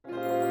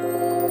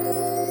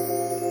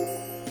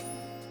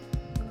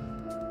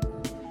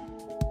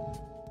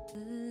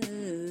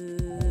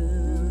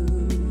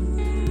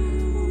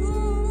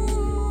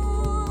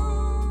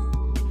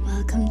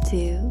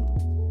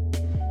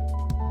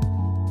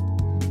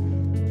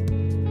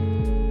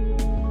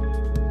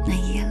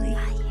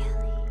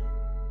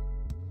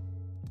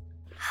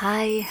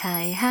Hi,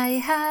 hi, hi,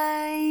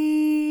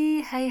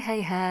 hi. Hi,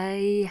 hi,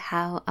 hi.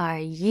 How are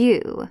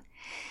you?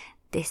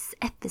 This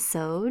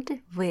episode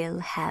will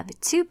have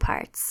two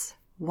parts.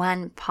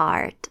 One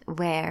part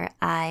where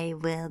I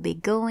will be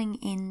going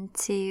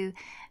into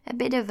a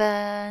bit of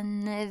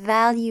an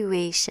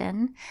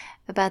evaluation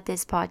about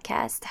this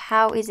podcast.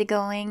 How is it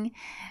going?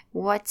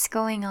 What's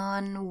going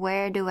on?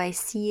 Where do I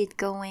see it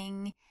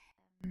going?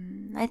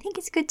 I think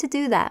it's good to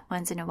do that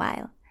once in a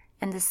while.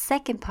 And the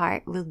second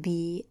part will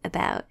be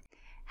about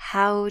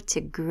how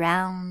to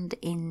ground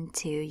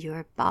into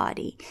your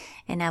body.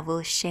 And I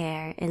will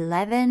share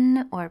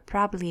 11 or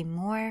probably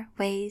more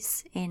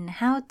ways in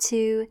how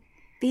to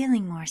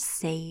feeling more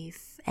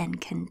safe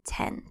and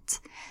content.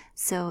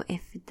 So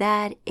if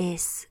that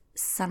is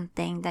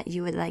something that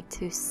you would like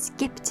to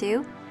skip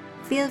to,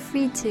 feel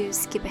free to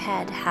skip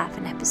ahead half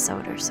an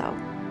episode or so.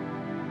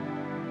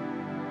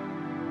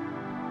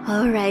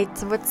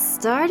 Alright, what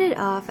started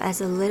off as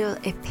a little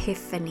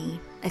epiphany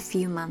a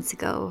few months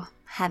ago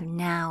have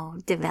now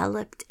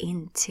developed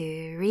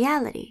into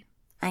reality.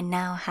 I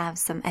now have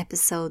some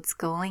episodes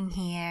going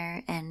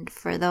here, and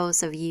for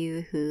those of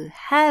you who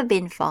have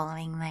been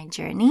following my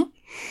journey,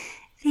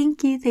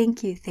 thank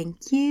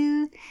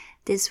you.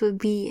 This will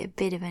be a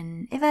bit of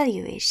an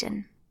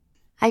evaluation.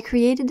 I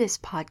created this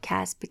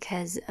podcast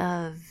because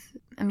of,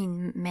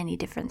 many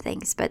different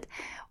things, but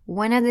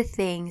one of the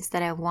things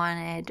that I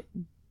wanted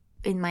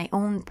in my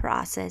own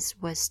process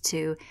was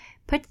to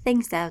put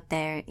things out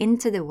there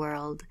into the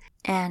world,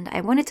 and I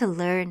wanted to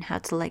learn how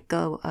to let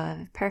go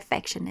of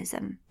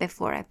perfectionism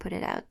before I put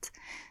it out.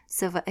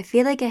 So I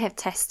feel like I have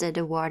tested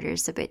the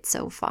waters a bit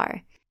so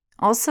far.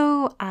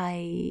 Also,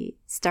 I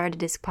started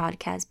this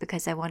podcast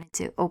because I wanted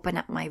to open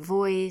up my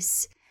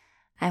voice.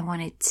 I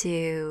wanted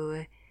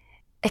to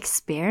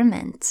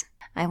experiment.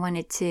 I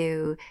wanted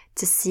to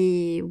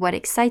see what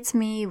excites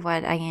me,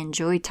 what I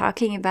enjoy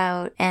talking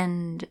about,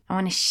 and I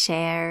want to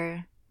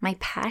share my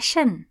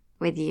passion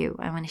with you.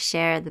 I want to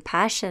share the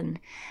passion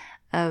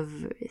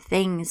of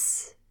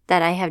things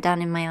that I have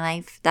done in my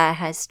life that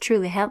has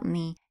truly helped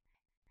me,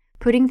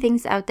 putting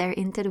things out there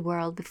into the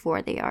world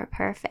before they are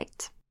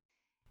perfect.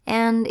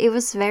 And it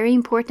was very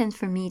important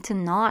for me to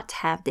not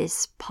have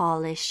this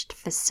polished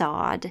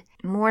facade,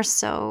 more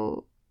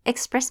so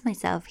express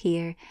myself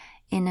here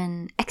in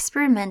an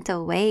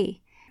experimental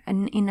way,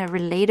 and in a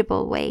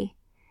relatable way.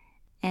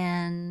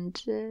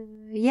 And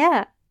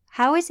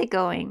how is it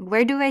going?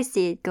 Where do I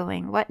see it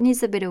going? What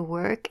needs a bit of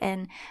work,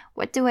 and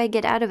what do I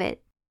get out of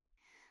it?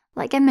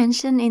 Like I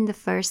mentioned in the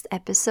first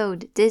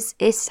episode, this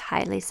is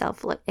highly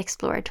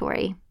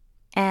self-exploratory.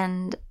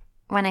 And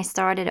when I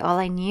started, all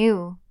I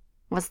knew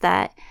was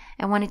that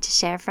I wanted to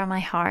share from my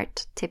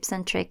heart tips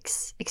and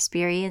tricks,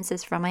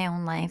 experiences from my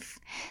own life,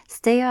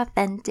 stay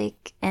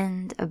authentic,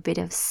 and a bit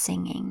of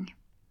singing.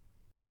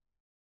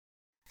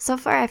 So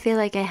far, I feel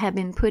like I have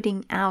been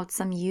putting out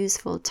some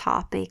useful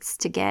topics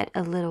to get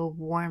a little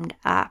warmed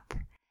up.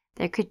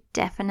 There could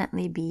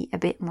definitely be a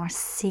bit more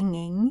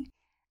singing,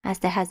 as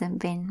there hasn't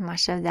been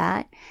much of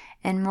that.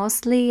 And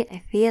mostly, I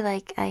feel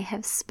like I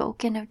have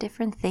spoken of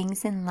different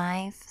things in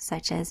life,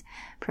 such as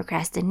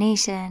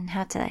procrastination,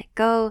 how to let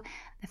go,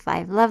 the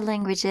 5 love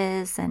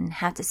languages, and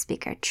how to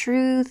speak our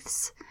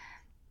truths.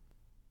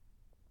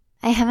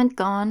 I haven't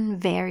gone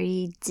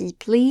very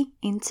deeply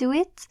into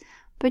it,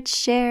 but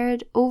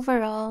shared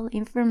overall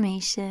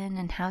information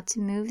and how to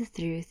move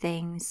through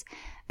things.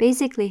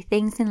 Basically,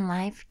 things in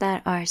life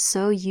that are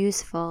so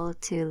useful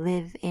to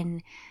live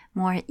in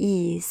more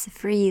ease,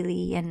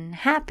 freely, and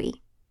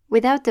happy,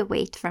 without the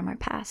weight from our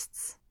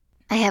pasts.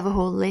 I have a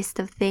whole list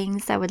of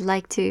things I would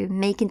like to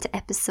make into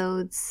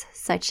episodes,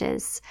 such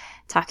as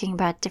talking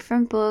about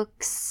different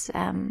books,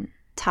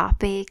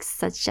 topics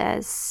such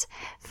as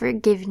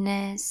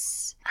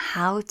forgiveness,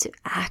 how to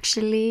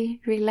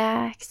actually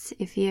relax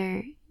if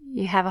you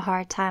have a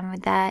hard time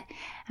with that.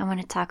 I want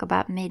to talk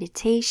about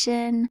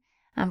meditation.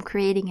 I'm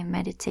creating a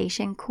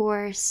meditation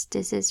course.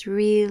 This is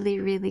really,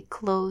 really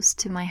close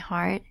to my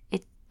heart.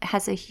 It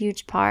has a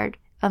huge part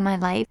of my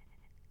life.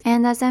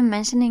 And as I'm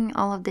mentioning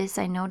all of this,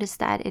 I noticed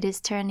that it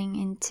is turning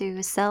into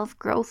a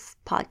self-growth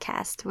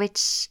podcast,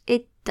 which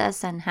it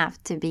doesn't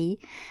have to be,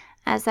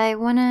 as I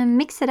want to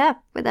mix it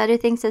up with other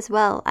things as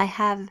well.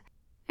 I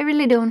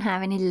really don't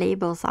have any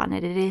labels on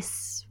it. It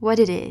is what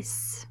it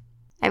is.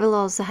 I will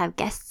also have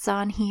guests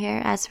on here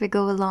as we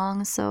go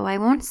along, so I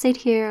won't sit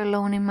here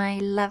alone in my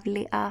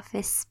lovely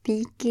office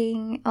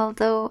speaking,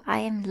 although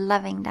I am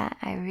loving that.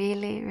 I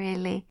really,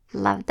 really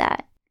love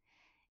that.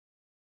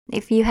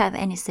 If you have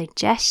any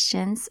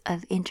suggestions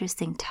of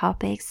interesting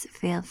topics,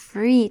 feel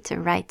free to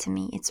write to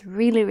me. It's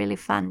really, really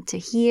fun to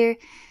hear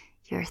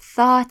your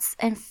thoughts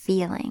and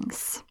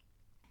feelings.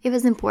 It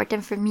was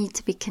important for me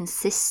to be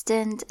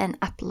consistent and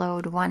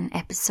upload 1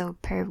 episode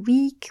per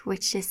week,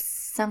 which is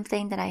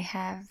something that I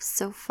have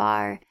so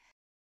far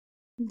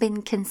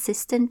been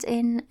consistent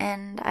in,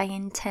 and I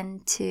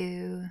intend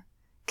to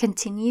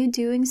continue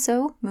doing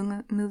so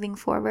moving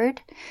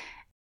forward.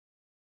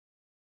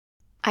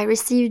 I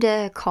received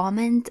a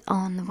comment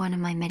on one of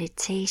my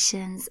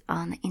meditations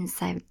on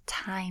Insight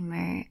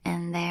Timer,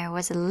 and there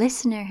was a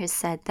listener who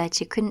said that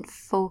she couldn't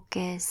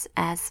focus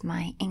as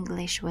my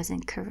English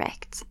wasn't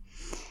correct.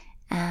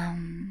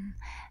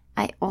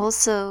 I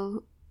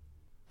also,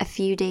 a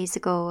few days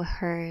ago,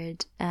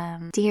 heard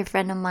a dear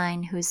friend of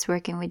mine who's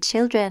working with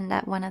children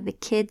that one of the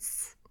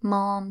kids'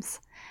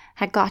 moms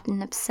had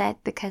gotten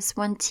upset because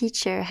one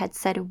teacher had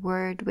said a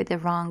word with the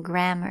wrong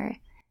grammar.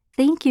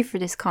 Thank you for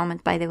this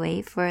comment, by the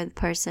way, for the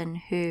person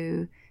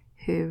who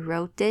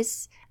wrote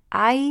this.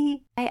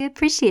 I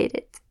appreciate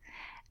it.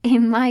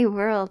 In my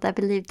world, I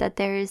believe that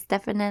there is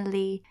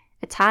definitely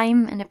a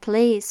time and a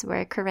place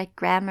where correct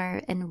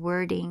grammar and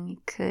wording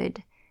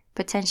could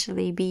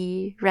potentially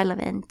be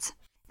relevant.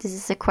 This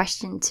is a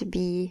question to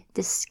be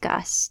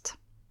discussed.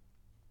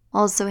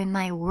 Also, in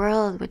my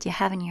world, what you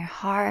have in your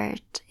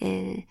heart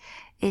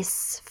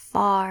is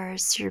far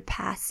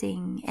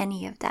surpassing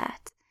any of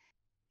that.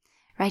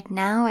 Right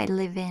now, I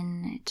live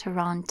in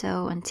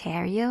Toronto,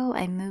 Ontario.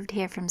 I moved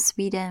here from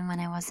Sweden when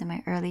I was in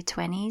my early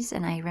 20s,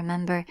 and I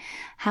remember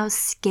how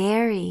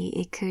scary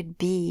it could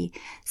be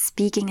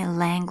speaking a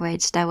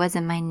language that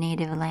wasn't my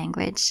native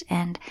language,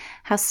 and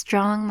how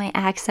strong my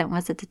accent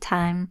was at the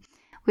time,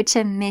 which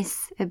I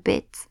miss a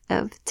bit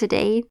of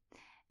today.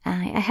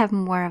 I have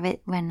more of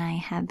it when I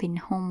have been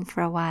home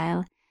for a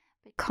while.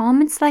 But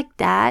comments like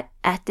that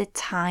at the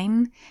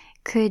time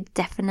could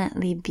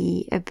definitely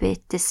be a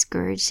bit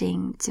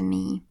discouraging to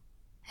me.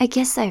 I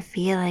guess I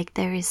feel like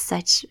there is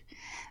such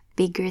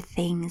bigger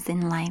things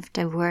in life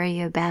to worry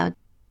about.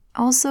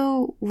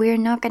 Also, we're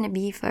not going to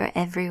be for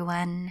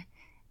everyone.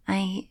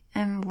 I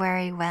am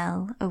very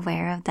well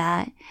aware of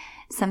that.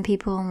 Some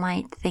people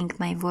might think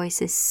my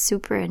voice is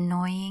super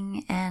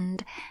annoying,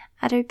 and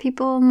other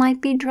people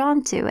might be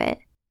drawn to it.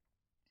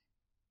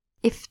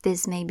 If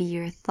this may be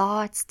your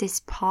thoughts, this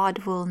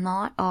pod will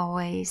not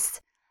always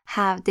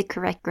have the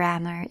correct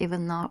grammar. It will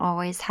not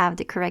always have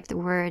the correct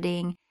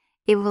wording.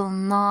 It will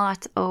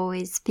not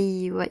always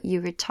be what you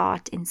were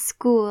taught in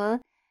school.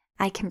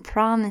 I can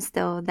promise,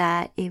 though,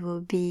 that it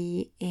will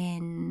be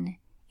in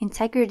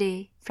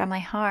integrity from my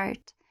heart,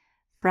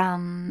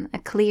 from a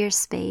clear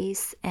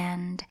space.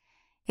 And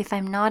if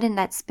I'm not in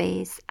that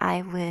space,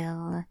 I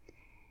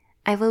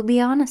will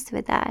be honest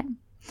with that.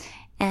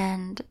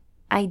 And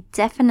I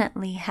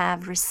definitely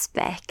have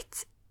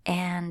respect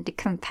and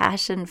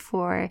compassion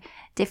for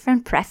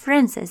different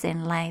preferences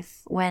in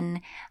life.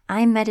 When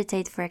I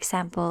meditate, for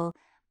example,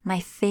 my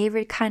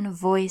favorite kind of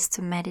voice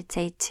to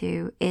meditate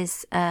to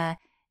is a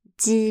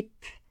deep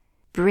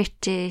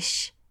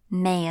British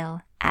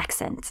male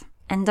accent.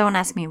 And don't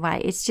ask me why.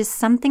 It's just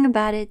something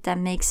about it that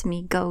makes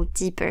me go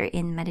deeper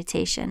in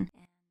meditation.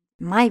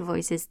 My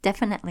voice is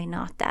definitely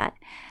not that.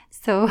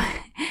 So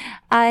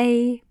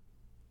I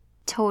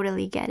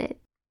totally get it.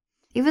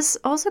 It was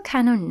also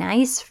kind of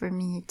nice for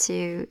me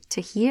to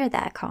hear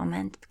that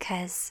comment,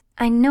 because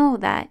I know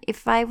that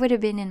if I would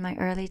have been in my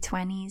early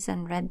 20s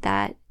and read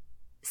that,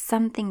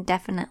 something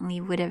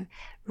definitely would have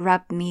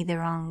rubbed me the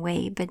wrong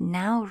way. But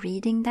now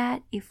reading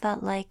that, it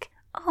felt like,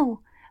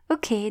 oh,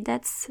 okay,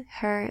 that's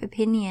her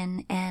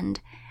opinion, and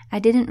I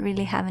didn't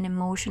really have an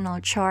emotional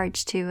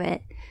charge to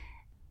it.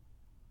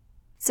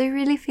 So it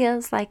really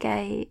feels like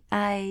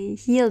I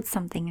healed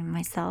something in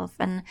myself,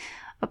 and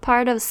a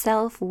part of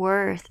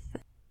self-worth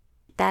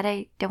that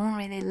I don't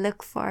really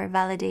look for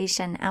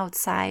validation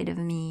outside of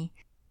me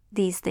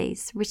these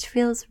days, which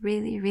feels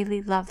really,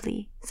 really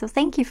lovely. So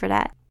thank you for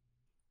that.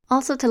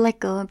 Also, to let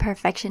go of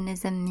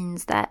perfectionism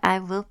means that I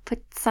will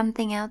put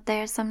something out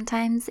there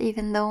sometimes,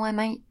 even though I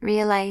might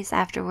realize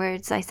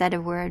afterwards I said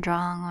a word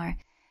wrong, or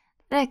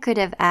that I could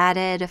have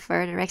added a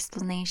further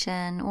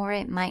explanation, or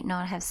it might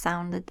not have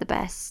sounded the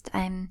best.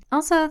 I'm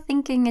also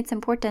thinking it's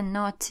important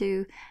not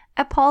to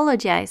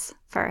apologize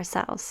for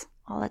ourselves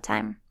all the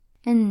time.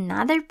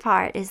 Another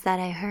part is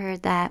that I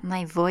heard that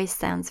my voice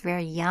sounds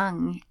very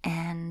young,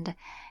 and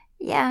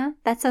yeah,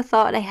 that's a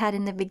thought I had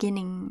in the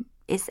beginning.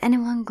 Is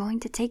anyone going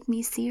to take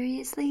me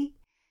seriously?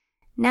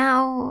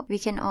 Now we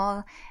can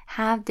all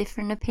have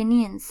different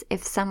opinions.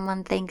 If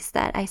someone thinks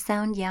that I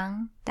sound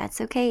young, that's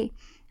okay.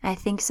 I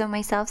think so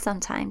myself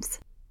sometimes,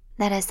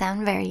 that I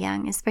sound very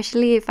young,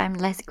 especially if I'm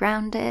less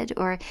grounded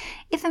or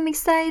if I'm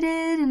excited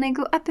and I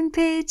go up in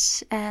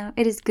pitch.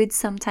 It is good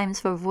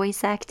sometimes for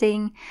voice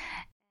acting.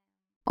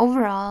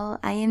 Overall,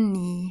 I am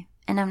me,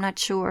 and I'm not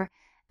sure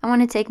I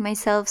want to take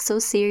myself so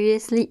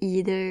seriously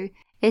either.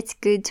 It's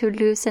good to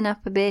loosen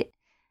up a bit.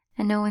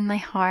 I know in my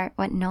heart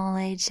what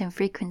knowledge and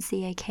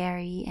frequency I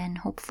carry, and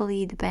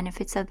hopefully the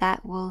benefits of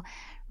that will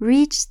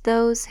reach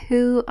those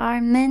who are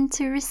meant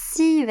to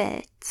receive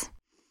it.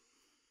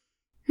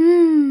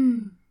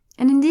 And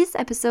in these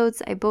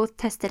episodes, I both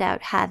tested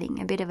out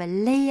having a bit of a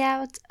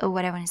layout of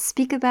what I want to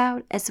speak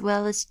about, as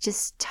well as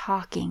just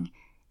talking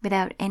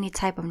without any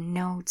type of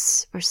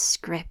notes or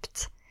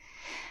script.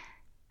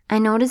 I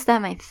noticed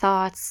that my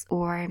thoughts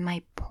or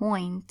my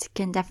point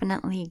can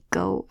definitely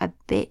go a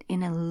bit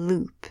in a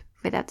loop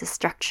without the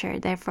structure.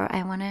 Therefore,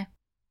 I want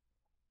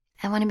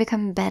to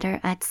become better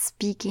at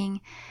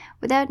speaking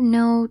without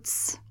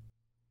notes,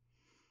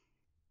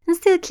 and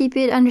still keep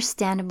it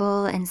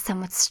understandable and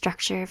somewhat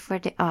structured for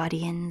the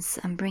audience.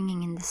 I'm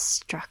bringing in the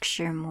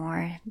structure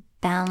more,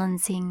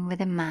 balancing with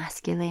the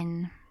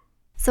masculine.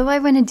 So I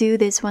want to do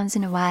this once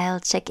in a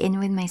while, check in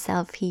with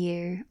myself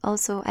here.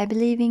 Also, I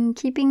believe in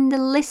keeping the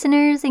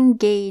listeners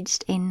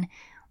engaged in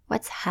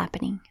what's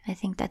happening. I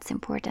think that's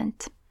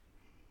important.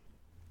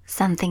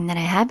 Something that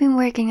I have been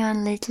working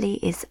on lately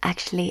is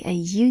actually a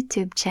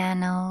YouTube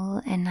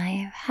channel, and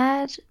I've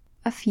had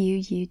a few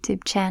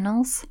YouTube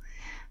channels,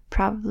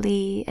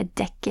 probably a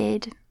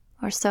decade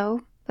or so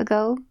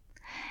ago,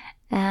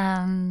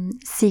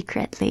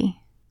 secretly,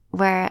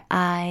 where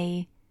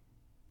I've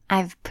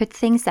put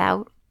things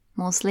out,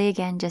 mostly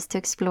again just to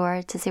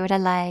explore, to see what I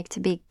like, to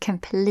be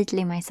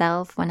completely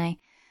myself when I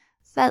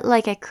felt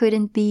like I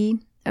couldn't be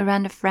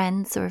around the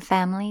friends or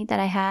family that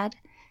I had.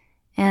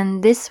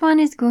 And this one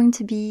is going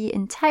to be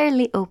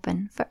entirely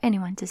open for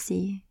anyone to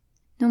see.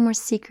 No more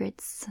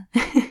secrets.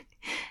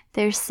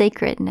 There's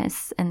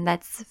sacredness, and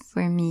that's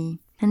for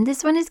me. And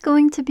this one is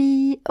going to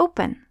be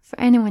open for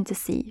anyone to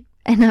see,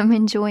 and I'm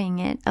enjoying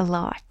it a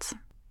lot.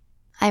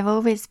 I've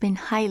always been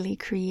highly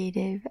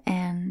creative,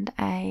 and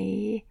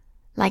I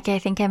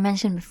think I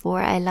mentioned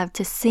before, I love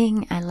to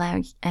sing, I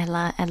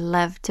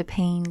love to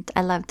paint,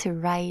 I love to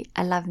write,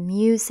 I love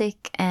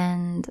music,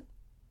 and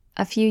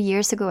a few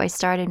years ago I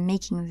started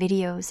making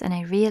videos and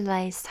I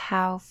realized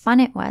how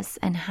fun it was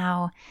and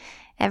how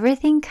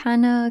everything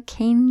kind of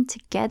came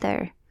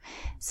together.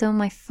 So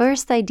my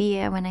first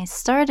idea when I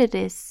started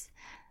this,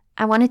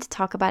 I wanted to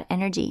talk about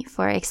energy.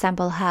 For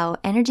example, how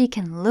energy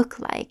can look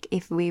like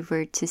if we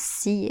were to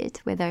see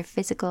it with our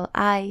physical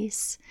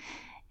eyes,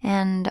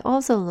 and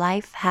also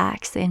life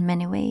hacks in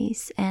many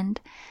ways. And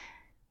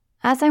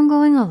as I'm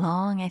going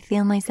along, I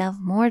feel myself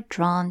more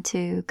drawn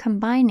to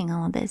combining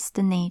all this,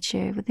 the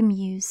nature with the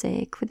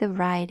music, with the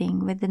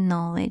writing, with the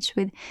knowledge,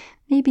 with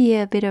maybe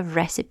a bit of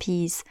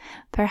recipes.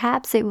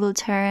 Perhaps it will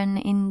turn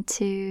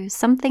into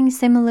something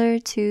similar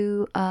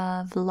to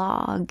a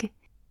vlog.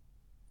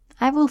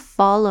 I will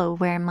follow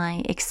where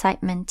my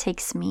excitement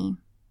takes me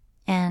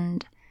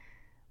and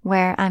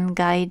where I'm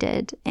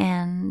guided,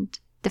 and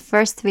the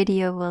first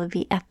video will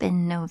be up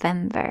in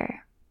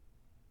November.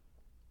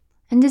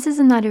 And this is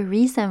another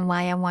reason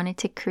why I wanted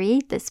to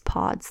create this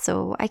pod,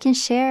 so I can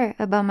share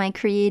about my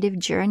creative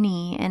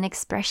journey and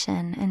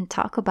expression and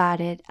talk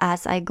about it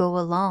as I go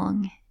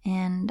along.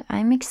 And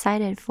I'm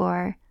excited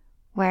for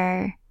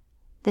where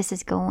this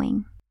is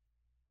going.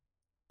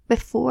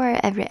 Before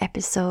every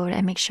episode,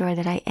 I make sure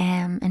that I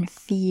am and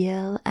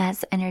feel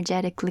as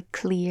energetically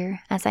clear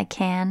as I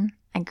can.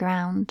 I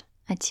ground,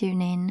 I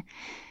tune in,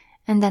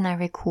 and then I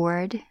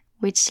record,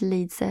 which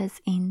leads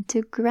us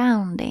into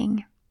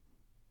grounding.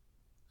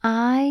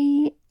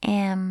 I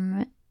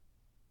am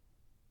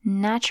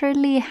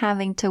naturally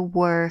having to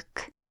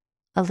work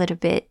a little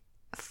bit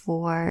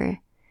for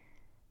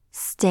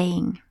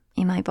staying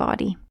in my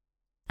body.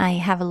 I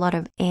have a lot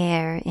of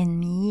air in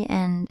me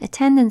and a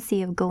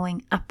tendency of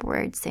going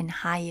upwards in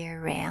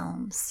higher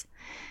realms,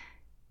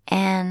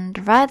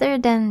 and rather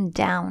than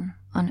down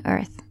on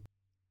earth.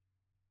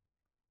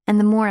 And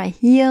the more I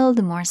heal,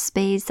 the more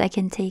space I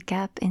can take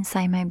up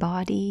inside my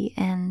body,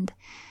 and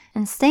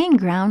staying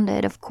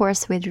grounded, of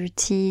course, with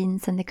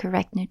routines and the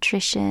correct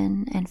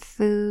nutrition and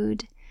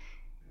food.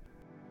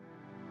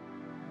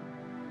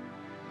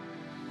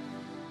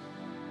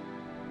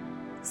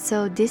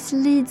 So this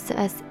leads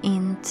us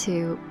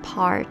into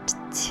part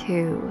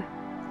 2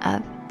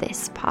 of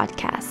this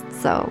podcast.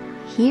 So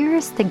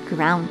here's the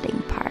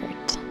grounding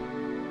part.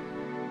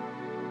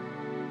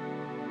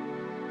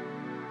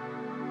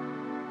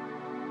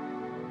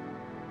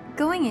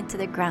 Going into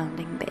the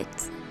grounding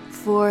bit.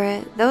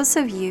 For those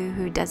of you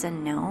who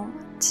doesn't know,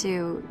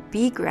 to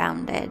be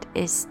grounded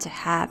is to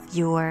have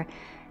your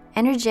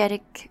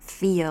energetic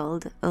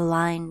field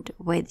aligned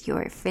with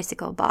your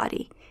physical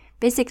body.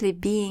 Basically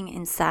being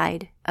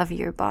inside of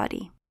your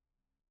body.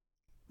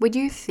 With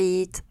your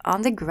feet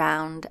on the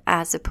ground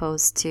as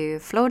opposed to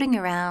floating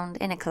around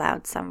in a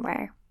cloud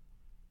somewhere.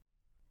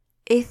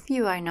 If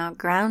you are not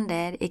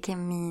grounded, it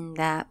can mean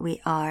that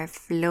we are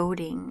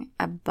floating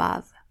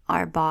above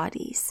our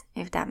bodies,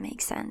 if that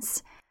makes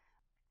sense.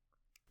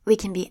 We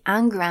can be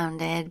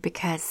ungrounded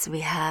because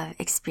we have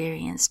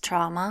experienced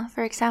trauma,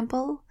 for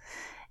example,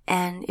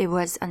 and it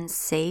was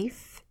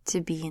unsafe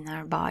to be in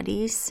our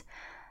bodies.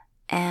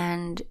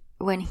 And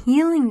when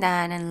healing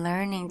that and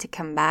learning to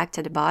come back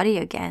to the body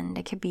again,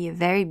 that can be a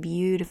very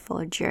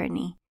beautiful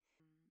journey.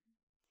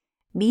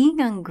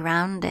 Being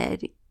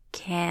ungrounded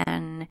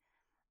can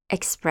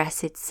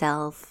express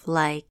itself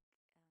like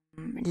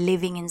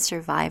living in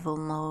survival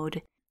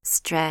mode,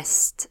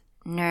 stressed,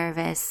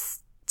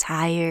 nervous,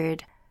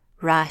 tired,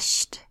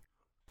 rushed,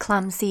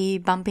 clumsy,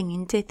 bumping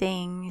into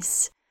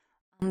things,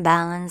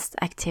 unbalanced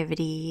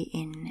activity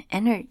in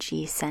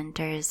energy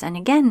centers, and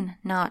again,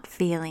 not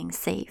feeling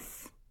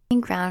safe. Being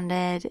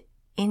grounded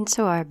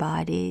into our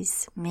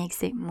bodies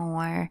makes it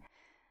more,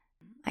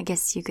 I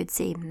guess you could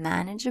say,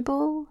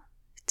 manageable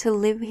to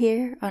live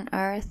here on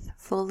Earth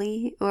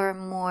fully, or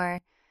more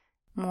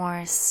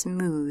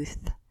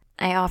smooth.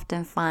 I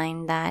often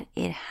find that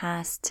it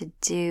has to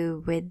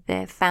do with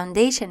the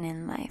foundation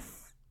in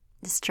life,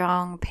 the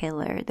strong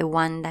pillar, the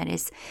one that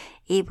is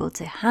able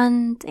to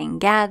hunt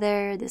and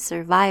gather, the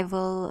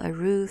survival, a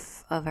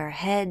roof over our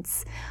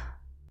heads,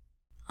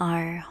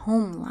 our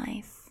home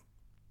life.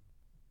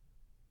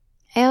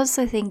 I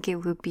also think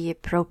it would be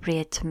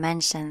appropriate to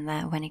mention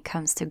that when it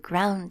comes to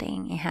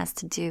grounding, it has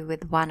to do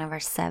with one of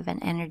our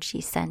 7 energy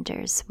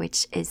centers,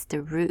 which is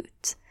the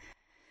root.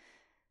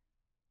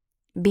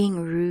 Being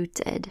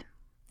rooted.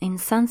 In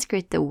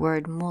Sanskrit, the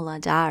word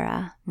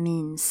Muladhara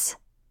means,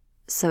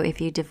 so if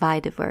you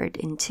divide the word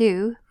in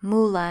 2,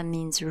 Mula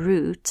means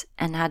root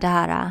and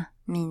Adhara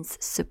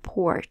means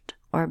support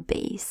or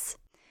base.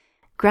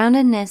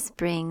 Groundedness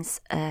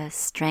brings a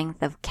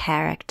strength of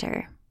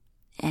character,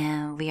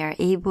 and we are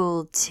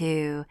able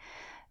to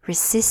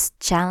resist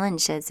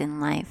challenges in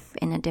life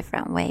in a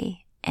different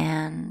way,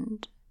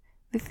 and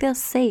we feel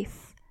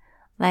safe,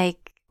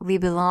 like we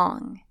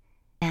belong.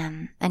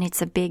 And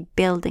it's a big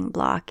building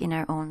block in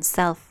our own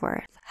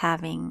self-worth,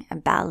 having a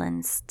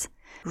balanced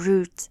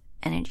root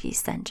energy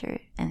center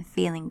and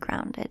feeling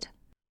grounded.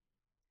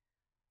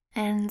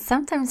 And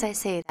sometimes I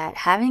say that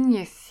having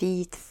your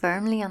feet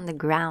firmly on the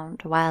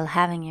ground while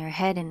having your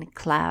head in the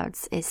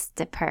clouds is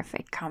the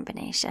perfect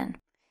combination.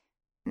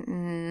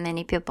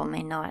 Many people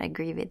may not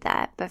agree with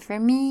that, but for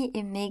me,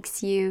 it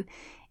makes you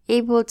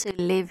able to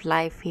live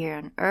life here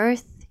on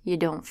earth. You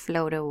don't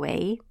float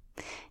away.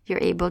 You're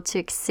able to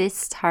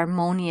exist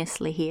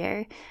harmoniously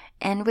here,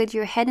 and with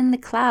your head in the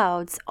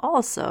clouds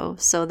also,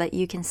 so that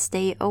you can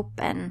stay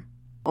open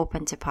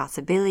to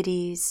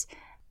possibilities,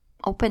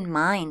 open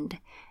mind,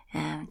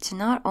 to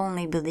not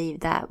only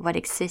believe that what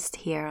exists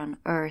here on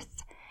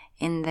earth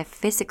in the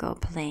physical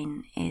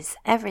plane is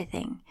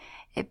everything.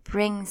 It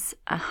brings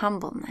a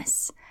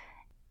humbleness.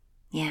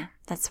 Yeah,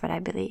 that's what I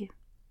believe.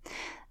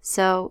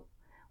 So,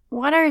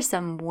 what are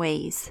some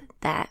ways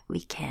that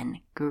we can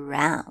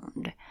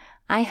ground?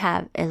 I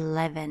have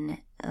 11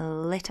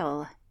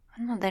 little,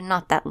 no, they're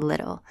not that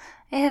little.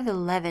 I have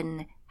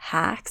 11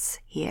 hacks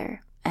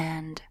here,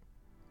 and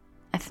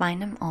I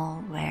find them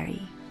all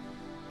very,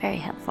 very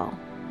helpful.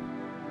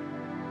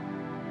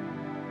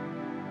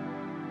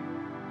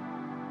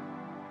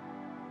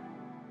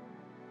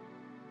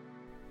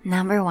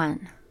 Number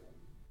 1.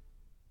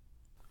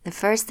 The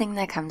first thing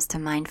that comes to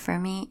mind for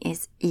me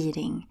is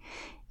eating.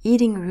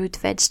 Eating root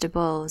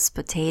vegetables,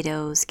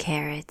 potatoes,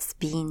 carrots,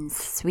 beans,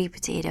 sweet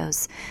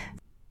potatoes.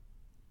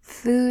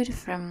 Food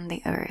from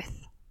the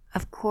earth.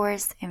 Of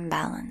course, in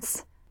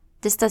balance.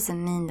 This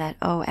doesn't mean that,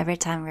 every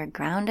time we're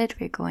grounded,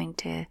 we're going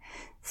to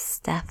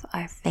stuff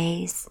our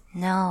face.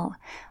 No,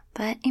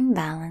 but in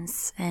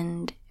balance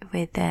and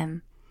with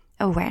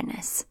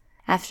awareness.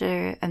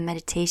 After a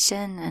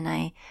meditation, and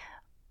I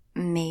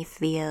may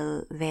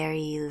feel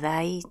very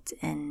light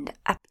and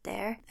up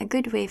there, a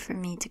good way for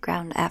me to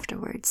ground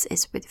afterwards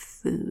is with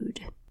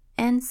food.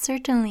 And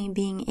certainly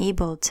being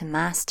able to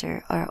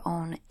master our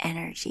own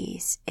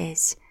energies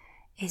is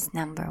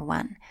number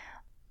 1.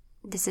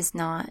 This is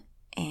not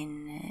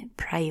in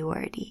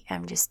priority.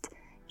 I'm just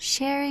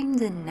sharing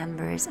the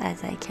numbers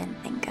as I can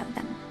think of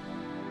them.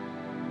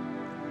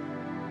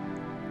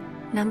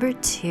 Number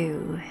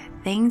 2,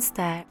 things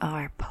that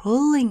are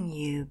pulling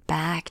you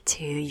back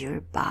to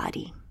your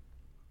body.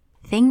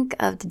 Think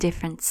of the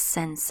different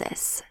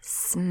senses.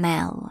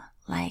 Smell,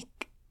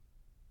 like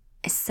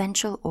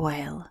essential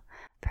oil.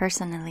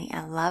 Personally,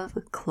 I love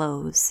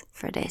cloves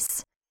for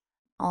this.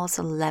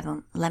 Also,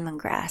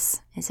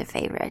 lemongrass is a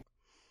favorite.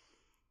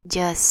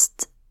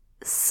 Just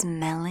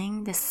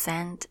smelling the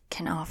scent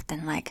can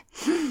often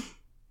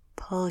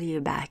pull you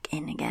back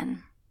in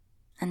again.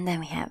 And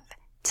then we have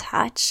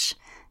touch.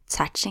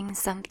 Touching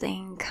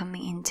something,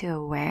 coming into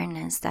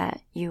awareness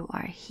that you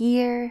are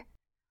here.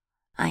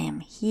 I am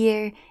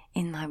here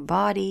in my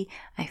body.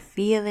 I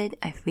feel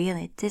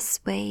it this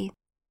way.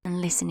 And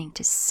listening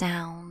to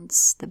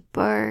sounds, the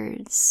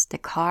birds, the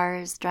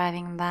cars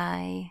driving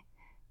by.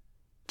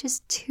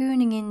 Just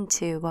tuning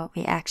into what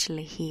we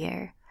actually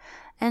hear.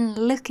 And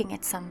looking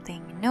at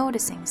something,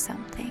 noticing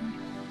something.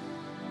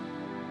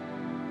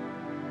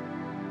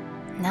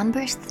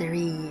 Number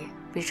 3.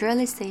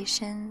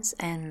 Visualizations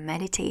and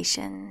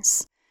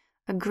meditations.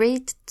 A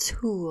great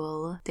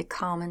tool, the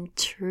common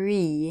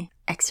tree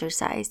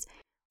exercise,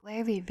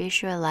 where we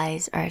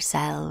visualize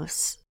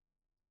ourselves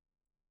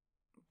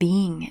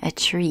being a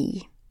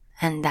tree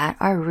and that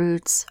our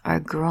roots are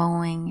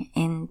growing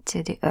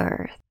into the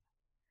earth,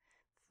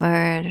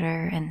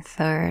 further and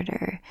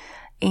further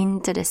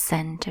into the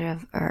center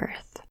of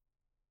earth.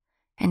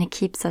 And it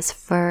keeps us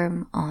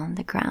firm on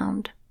the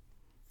ground.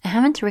 I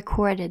haven't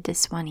recorded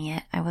this one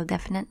yet. I will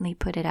definitely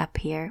put it up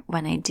here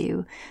when I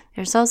do.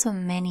 There's also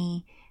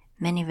many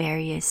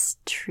various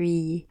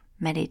tree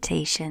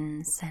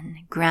meditations and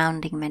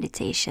grounding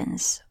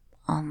meditations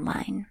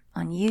online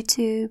on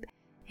YouTube,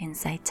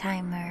 Insight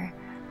Timer,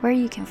 where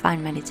you can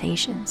find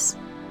meditations.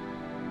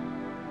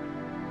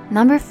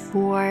 Number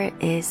 4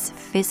 is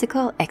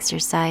physical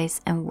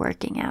exercise and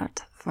working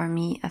out. For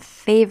me, a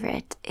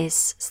favorite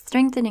is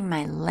strengthening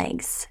my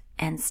legs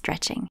and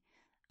stretching.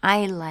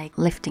 I like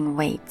lifting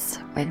weights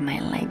with my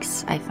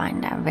legs. I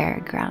find that very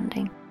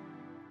grounding.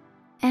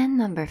 And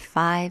number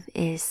 5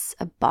 is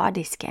a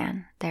body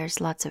scan.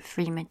 There's lots of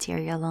free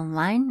material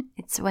online.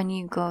 It's when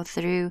you go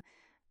through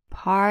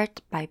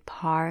part by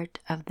part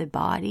of the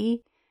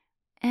body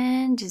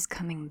and just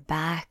coming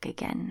back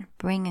again,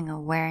 bringing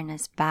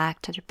awareness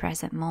back to the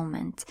present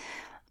moment.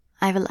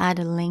 I will add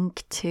a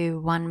link to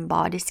one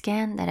body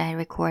scan that I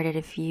recorded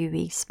a few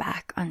weeks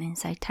back on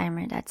Insight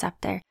Timer that's up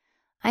there.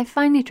 I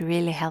find it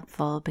really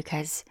helpful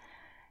because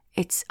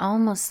it's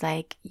almost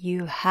like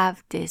you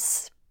have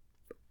this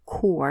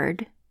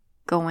cord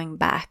going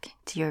back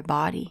to your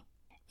body,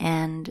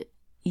 and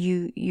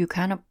you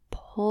kind of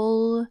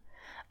pull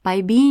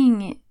by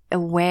being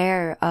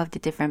aware of the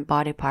different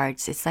body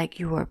parts. It's like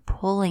you are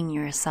pulling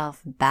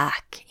yourself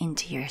back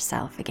into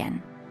yourself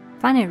again. I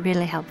find it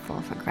really helpful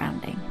for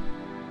grounding.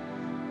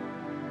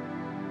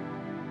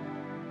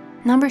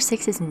 Number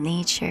 6 is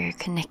nature,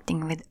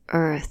 connecting with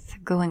earth,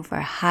 going for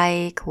a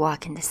hike,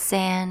 walk in the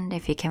sand.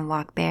 If you can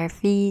walk bare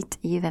feet,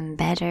 even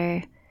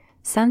better.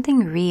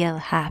 Something real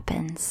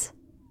happens.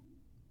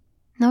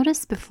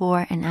 Notice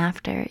before and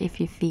after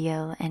if you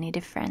feel any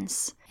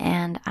difference.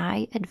 And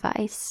I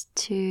advise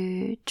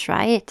to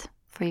try it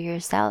for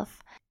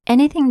yourself.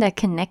 Anything that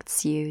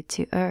connects you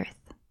to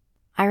earth.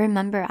 I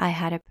remember I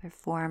had a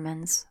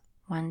performance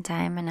one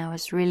time and I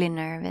was really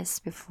nervous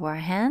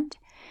beforehand.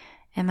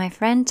 And my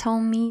friend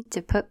told me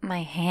to put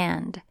my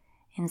hand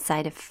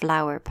inside a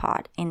flower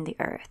pot in the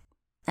earth.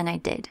 And I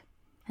did.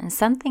 And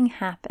something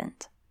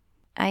happened.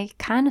 I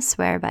kind of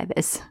swear by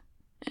this.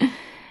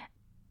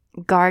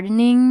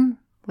 Gardening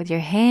with your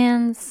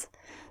hands,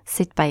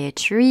 sit by a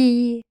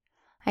tree.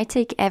 I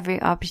take every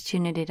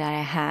opportunity that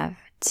I have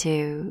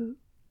to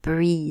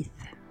breathe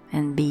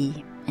and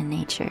be in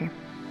nature.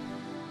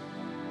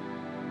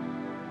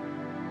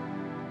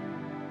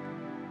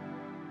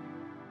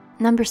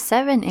 Number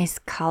 7 is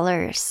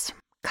colors.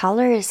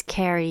 Colors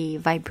carry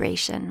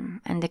vibration,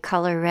 and the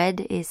color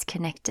red is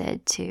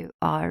connected to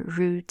our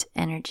root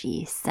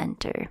energy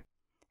center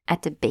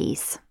at the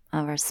base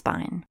of our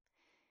spine,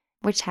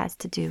 which has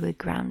to do with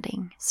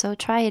grounding. So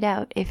try it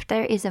out. If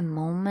there is a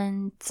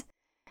moment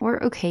or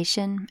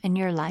occasion in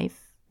your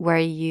life where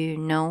you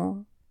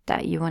know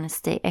that you want to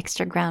stay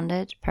extra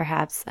grounded,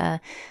 perhaps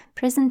a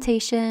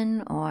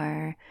presentation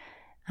or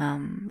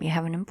you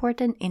have an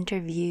important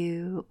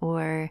interview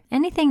or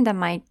anything that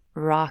might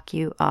rock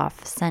you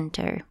off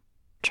center,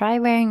 try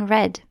wearing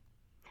red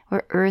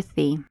or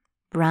earthy.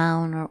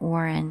 Brown or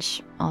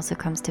orange also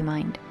comes to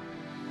mind.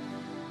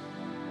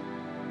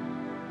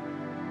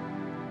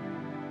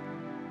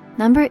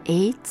 Number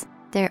 8,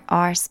 there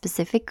are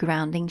specific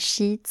grounding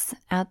sheets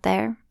out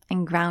there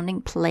and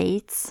grounding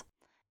plates.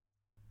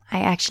 I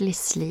actually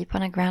sleep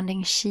on a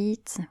grounding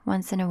sheet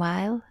once in a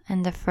while,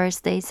 and the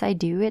first days I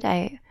do it,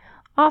 I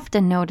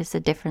often notice a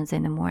difference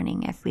in the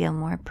morning. I feel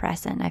more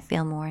present, I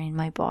feel more in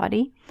my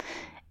body,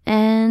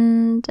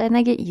 and then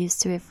I get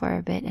used to it for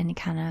a bit and it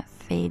kind of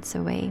fades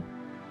away.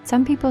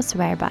 Some people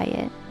swear by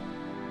it.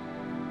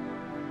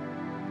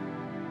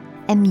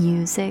 And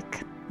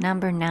music,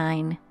 number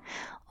 9,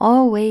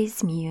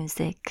 always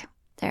music.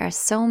 There are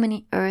so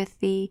many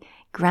earthy,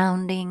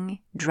 grounding,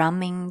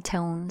 drumming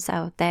tones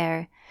out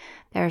there.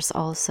 There's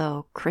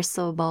also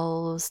crystal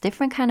bowls,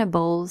 different kind of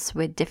bowls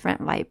with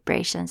different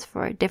vibrations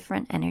for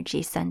different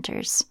energy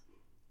centers.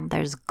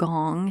 There's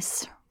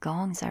gongs.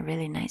 Gongs are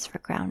really nice for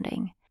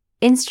grounding.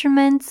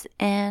 Instruments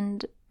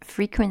and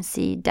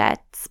frequency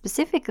that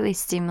specifically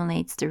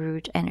stimulates the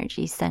root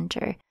energy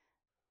center.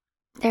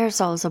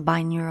 There's also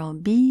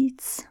binaural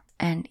beats,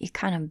 and it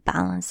kind of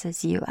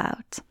balances you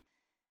out.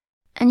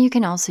 And you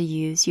can also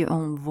use your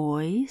own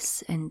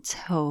voice and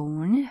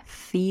tone.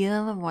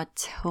 Feel what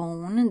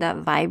tone that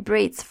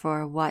vibrates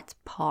for what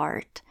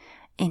part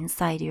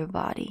inside your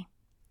body.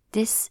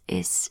 This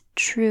is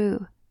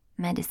true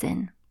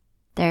medicine.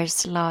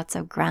 There's lots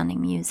of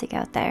grounding music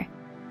out there.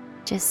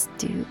 Just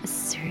do a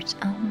search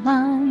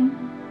online.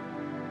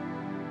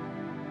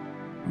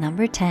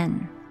 Number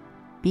 10.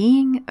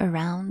 Being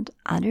around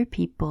other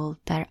people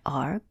that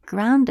are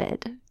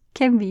grounded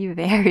can be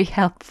very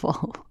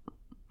helpful.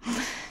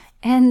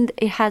 And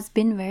it has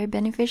been very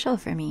beneficial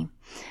for me.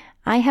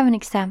 I have an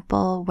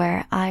example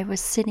where I was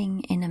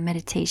sitting in a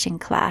meditation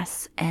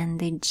class and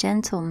the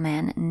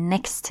gentleman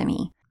next to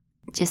me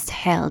just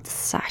held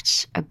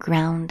such a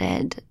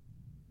grounded,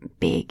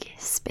 big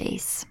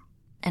space.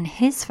 And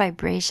his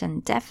vibration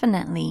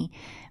definitely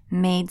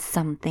made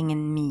something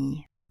in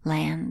me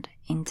land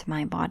into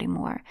my body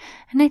more.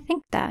 And I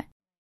think that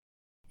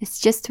it's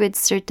just with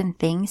certain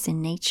things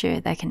in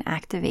nature that can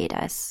activate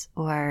us,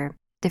 or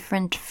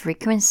different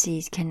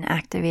frequencies can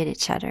activate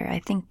each other. I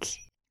think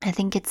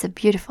it's a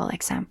beautiful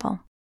example.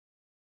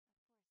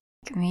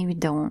 Maybe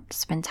don't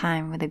spend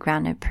time with a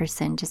grounded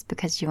person just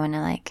because you want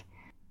to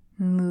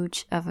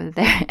mooch over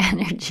their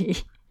energy.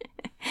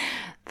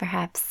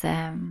 Perhaps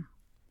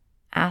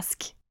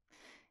ask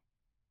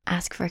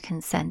for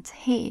consent.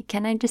 Hey,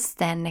 can I just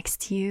stand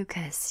next to you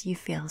because you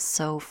feel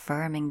so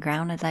firm and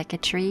grounded like a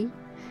tree?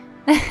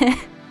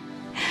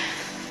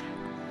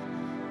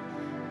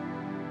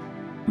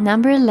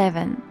 Number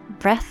 11,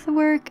 breath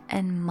work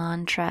and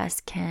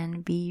mantras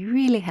can be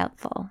really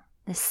helpful.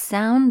 The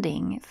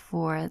sounding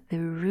for the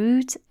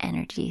root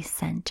energy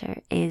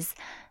center is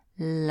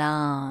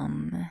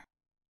LAM.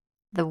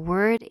 The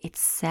word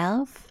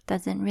itself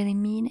doesn't really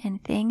mean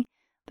anything,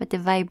 but the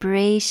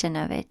vibration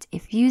of it,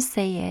 if you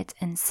say it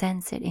and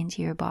sense it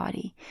into your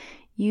body,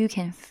 you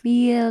can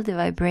feel the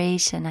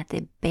vibration at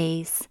the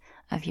base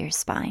of your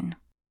spine.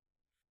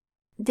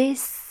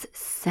 This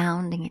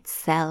sounding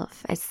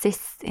itself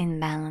assists in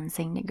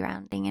balancing the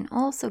grounding and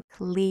also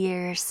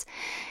clears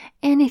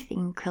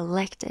anything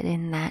collected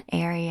in that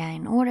area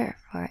in order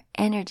for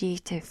energy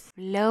to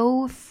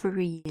flow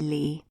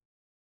freely.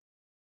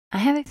 I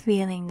have a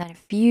feeling that a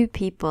few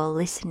people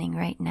listening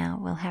right now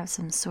will have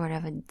some sort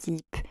of a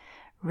deep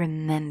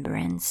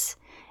remembrance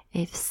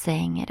if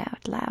saying it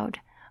out loud.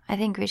 I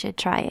think we should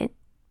try it.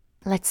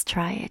 Let's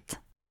try it.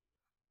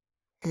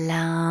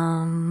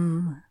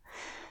 LAM,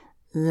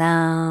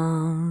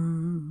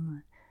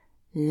 LAM,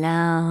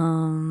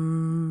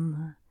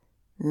 LAM,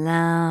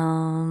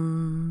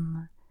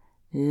 LAM,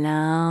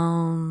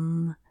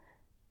 LAM,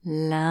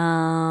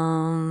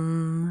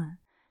 LAM,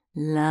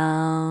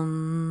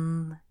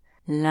 LAM,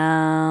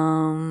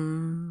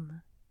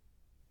 LAM.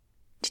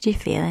 Did you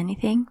feel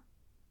anything?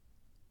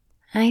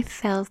 I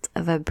felt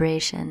a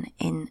vibration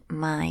in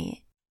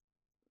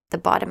the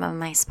bottom of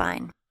my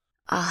spine.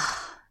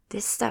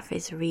 This stuff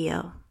is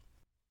real.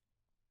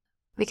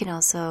 We can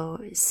also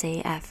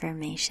say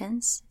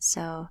affirmations,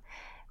 so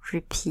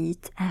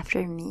repeat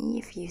after me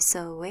if you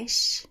so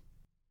wish.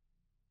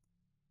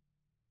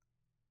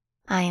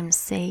 I am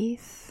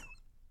safe.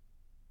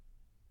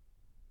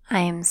 I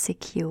am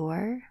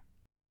secure.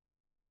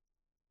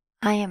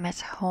 I am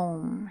at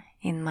home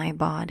in my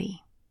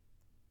body.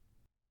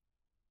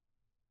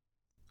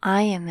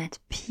 I am at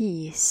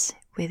peace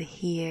with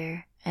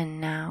here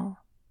and now.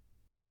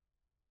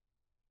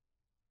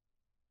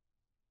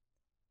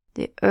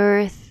 The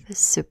earth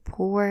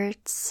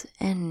supports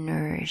and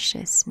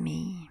nourishes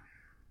me.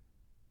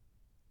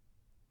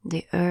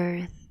 The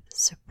earth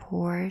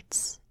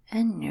supports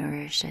and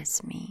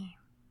nourishes me.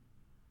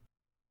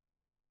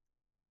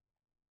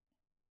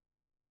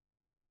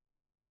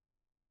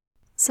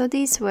 So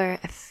these were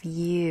a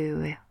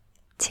few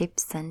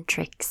tips and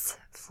tricks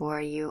for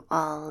you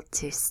all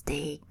to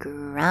stay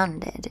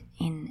grounded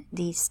in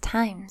these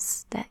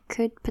times that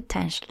could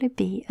potentially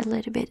be a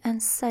little bit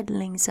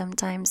unsettling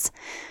sometimes,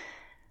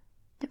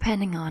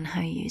 depending on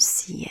how you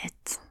see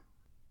it.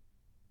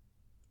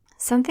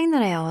 Something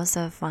that I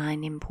also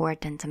find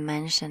important to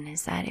mention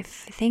is that if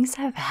things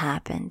have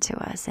happened to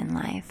us in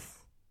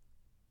life,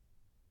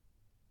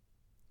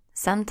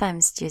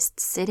 sometimes just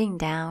sitting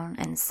down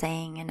and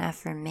saying an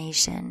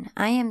affirmation,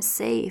 I am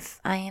safe,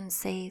 I am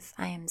safe,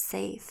 I am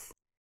safe,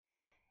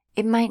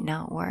 it might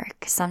not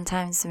work.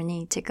 Sometimes we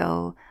need to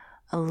go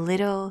a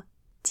little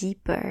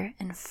deeper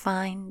and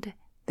find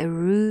the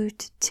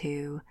root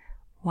to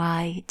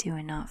why do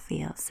I not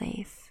feel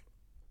safe?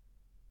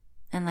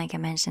 And like I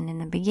mentioned in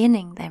the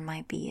beginning, there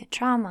might be a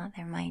trauma,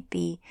 there might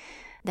be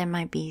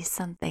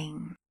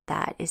something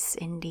that is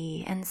in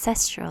the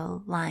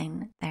ancestral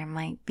line, there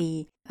might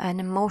be an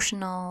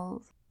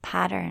emotional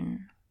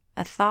pattern,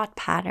 a thought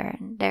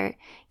pattern. There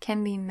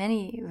can be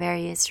many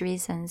various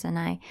reasons, and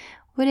I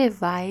would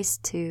advise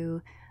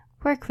to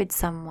work with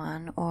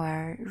someone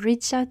or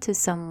reach out to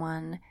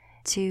someone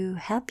to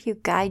help you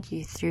guide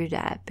you through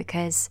that,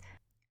 because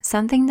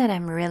something that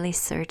I'm really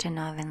certain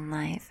of in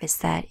life is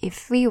that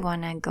if we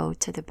want to go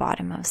to the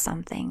bottom of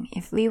something,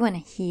 if we want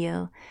to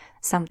heal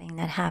something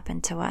that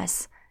happened to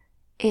us,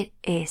 it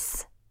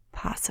is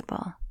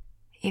possible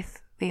if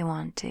we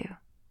want to.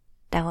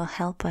 That will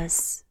help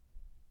us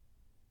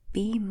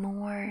be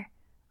more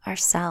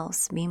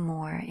ourselves, be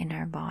more in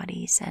our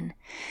bodies, and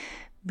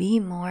be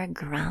more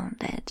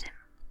grounded.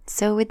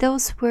 So with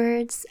those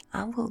words,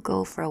 I will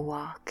go for a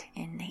walk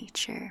in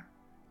nature.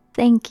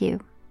 Thank you.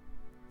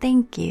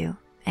 Thank you,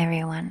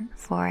 everyone,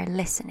 for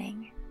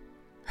listening.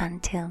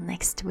 Until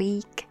next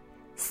week,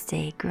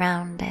 stay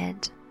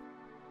grounded,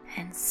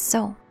 and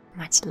so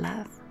much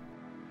love.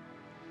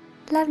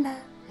 Love,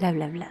 love, love,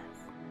 love, love.